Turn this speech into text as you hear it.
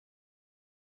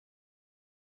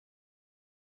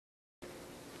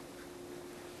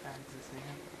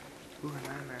man. Ooh, an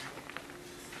iMac.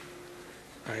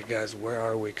 Alright guys, where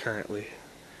are we currently?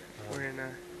 We're in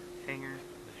a hangar.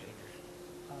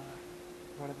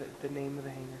 What are the name of the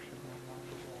hangar should be on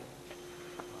the wall.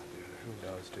 Oh, dude, who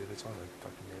knows, dude? It's on like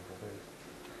fucking Naval base.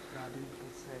 Nah, dude,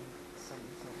 it said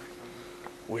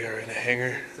something. We are in a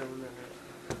hangar Cylinder.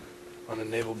 on a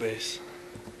naval base.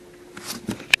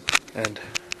 And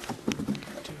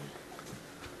Dude.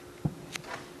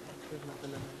 There's nothing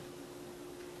in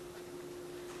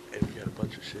there. And we got a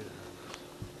bunch of shit around us.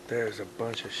 there's a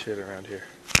bunch of shit around here.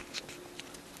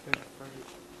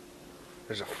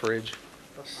 There's a fridge.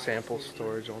 Sample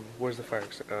storage only. Where's the fire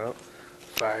extinguisher? Oh,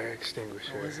 fire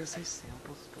extinguisher. What does it say?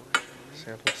 Sample storage only?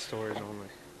 Sample storage only.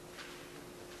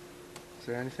 Is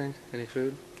there anything? Any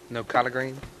food? No collard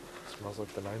green? Smells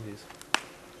like the 90s.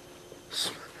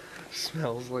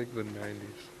 Smells like the 90s.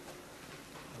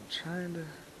 I'm trying to...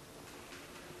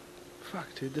 Fuck,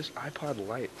 dude, this iPod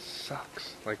light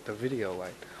sucks. Like the video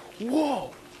light.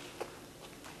 Whoa!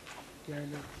 Yeah, I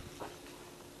know.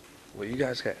 Well, you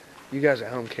guys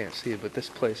at home can't see it, but this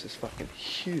place is fucking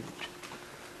huge.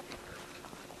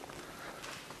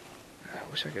 I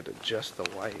wish I could adjust the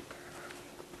light.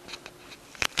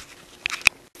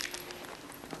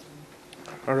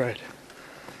 Alright.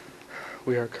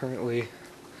 We are currently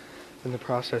in the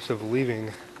process of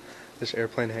leaving this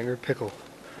airplane hangar. Pickle.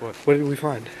 What? What did we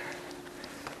find?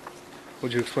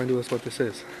 Would you explain to us what this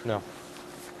is? No.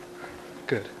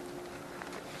 Good.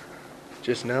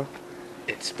 Just know,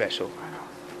 it's special.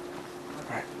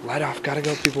 Alright, light off. Gotta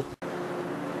go, people.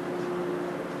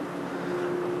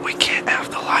 We can't have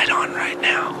the light on right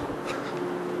now.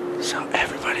 So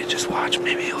everybody just watch.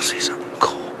 Maybe you'll see something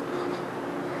cool.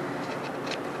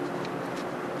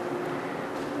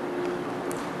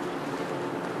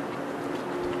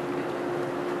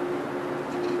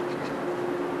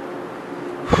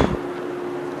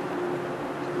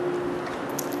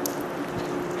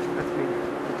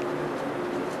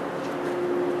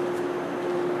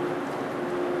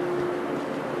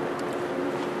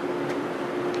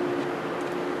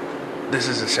 This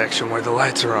is a section where the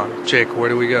lights are on. Jake, where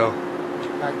do we go?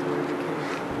 Back to where we came.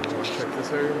 You want to check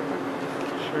this area?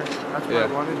 Sure. That's what I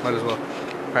wanted. Might as well.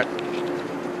 Alright.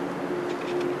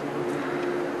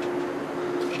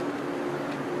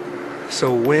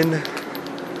 So when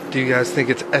do you guys think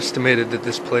it's estimated that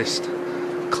this place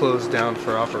closed down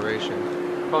for operation?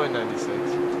 Probably 96.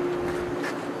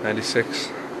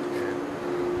 96?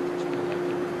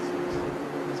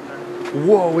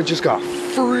 Whoa, it just got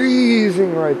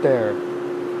freezing right there. Yeah,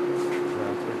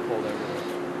 it's been cold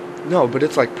everywhere. No, but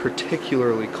it's like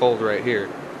particularly cold right here.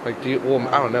 Like, I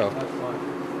don't know. That's fine.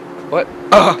 What?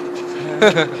 Ah!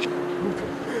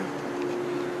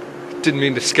 Didn't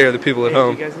mean to scare the people at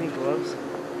home. Do you guys need gloves?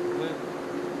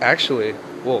 Actually,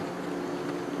 well,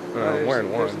 I'm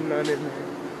wearing There's one. none in there.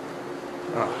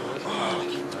 Oh.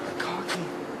 Cocky.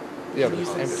 Yeah, but You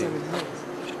it's said empty. 7 minutes.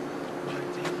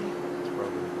 It's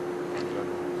probably in general.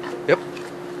 Yep.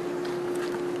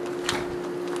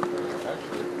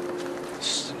 Actually,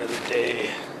 Just another day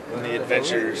in the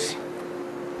adventures.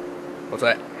 What's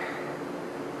that?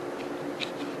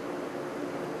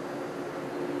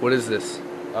 What is this?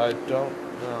 I don't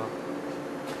know.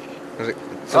 Is it?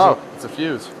 Oh, it's a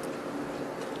fuse.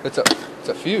 It's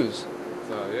a fuse.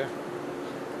 So, yeah.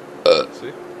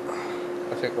 See?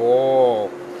 I think. Oh.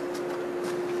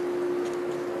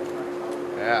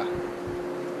 Yeah.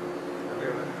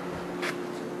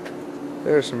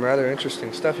 There's some rather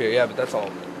interesting stuff here. Yeah, but that's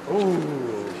all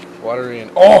Ooh. watery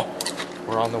and. Oh!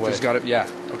 We're on the way. Just got it. Yeah.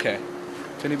 Okay.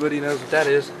 If anybody knows what that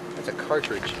is, that's a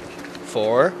cartridge.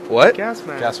 For what? Gas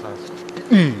mask. Gas mask.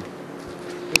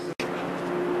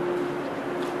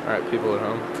 Alright, people at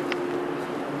home.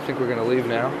 I think we're gonna leave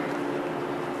now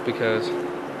because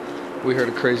we heard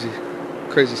a crazy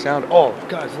sound. Oh,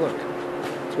 guys, look.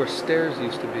 It's where stairs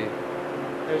used to be.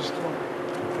 There's one.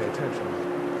 Pay attention.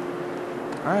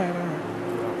 Alright.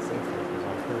 You're not safe here because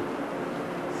I've heard.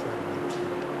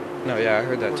 No, yeah, I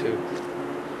heard that too.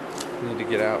 We need to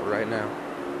get out right now.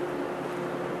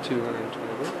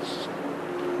 220 bucks.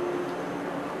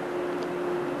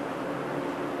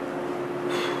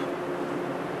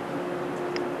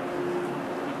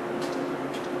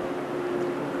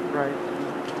 Right.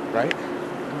 Right?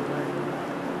 Right.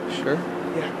 Sure?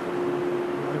 Yeah.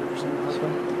 100%. This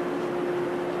way?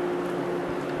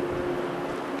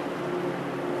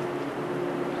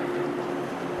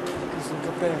 Just look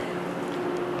up there.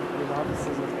 There's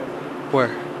offices up there.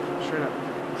 Where? Straight up.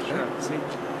 Straight up. See?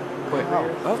 Wait. Over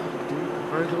here. Oh.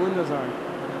 Where the windows are.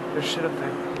 There's shit up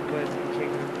there. But you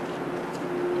can't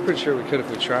go. Pretty sure we could if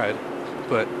we tried,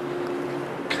 but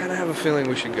kind of have a feeling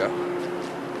we should go.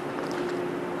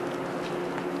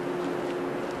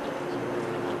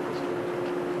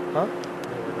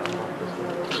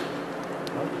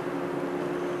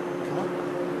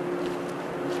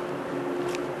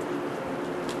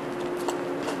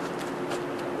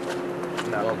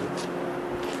 No.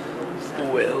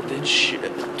 Welded shit.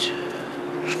 Keep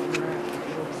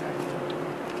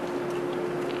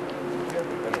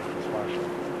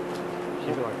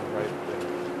it like right there.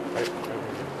 Right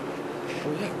over here.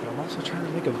 Oh yeah, but I'm also trying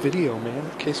to make a video, man,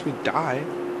 in case we die.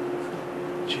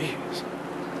 Jeez.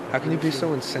 How can you be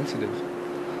so insensitive?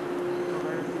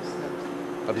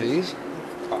 Of these?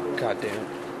 Oh, god damn it.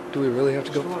 Do we really have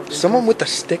to go? Someone with the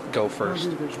stick go first.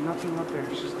 Dude, there's nothing up there.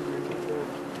 It's just the river.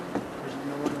 There's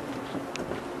no one up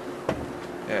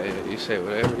there. Yeah, you say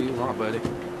whatever you want, buddy.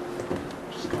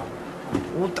 Just go.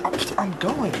 Well, I'm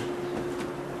going.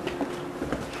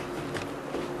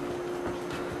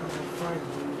 Fine.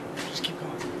 Just keep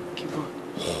going. Keep going.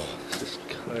 This is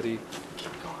cutty.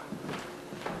 Keep going.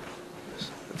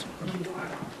 That's Turn the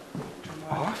light off. Turn the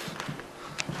light off?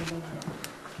 Turn the light off.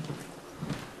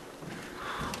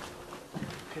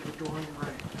 Okay, the door on your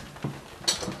right.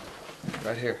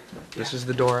 Right here. This is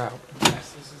the door out.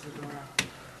 Yes, this is the door out.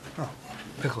 Oh,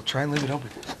 Pickle, try and leave it open.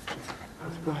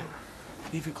 Go ahead.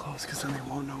 Leave it closed, because then they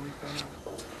won't know we've been up.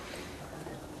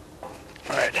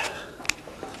 All right.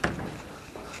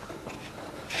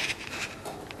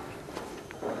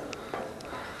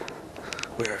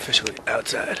 We are officially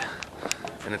outside,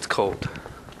 and it's cold.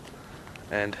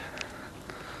 And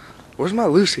where's my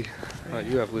Lucy? Oh,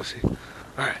 you have Lucy. All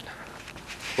right.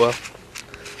 Well, I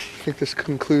think this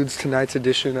concludes tonight's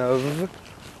edition of.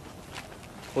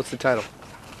 What's the title?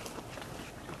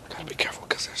 Gotta be careful,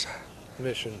 cause there's a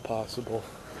Mission Possible.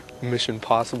 Mission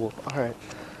Possible. All right.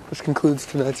 This concludes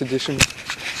tonight's edition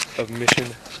of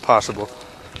Mission Possible.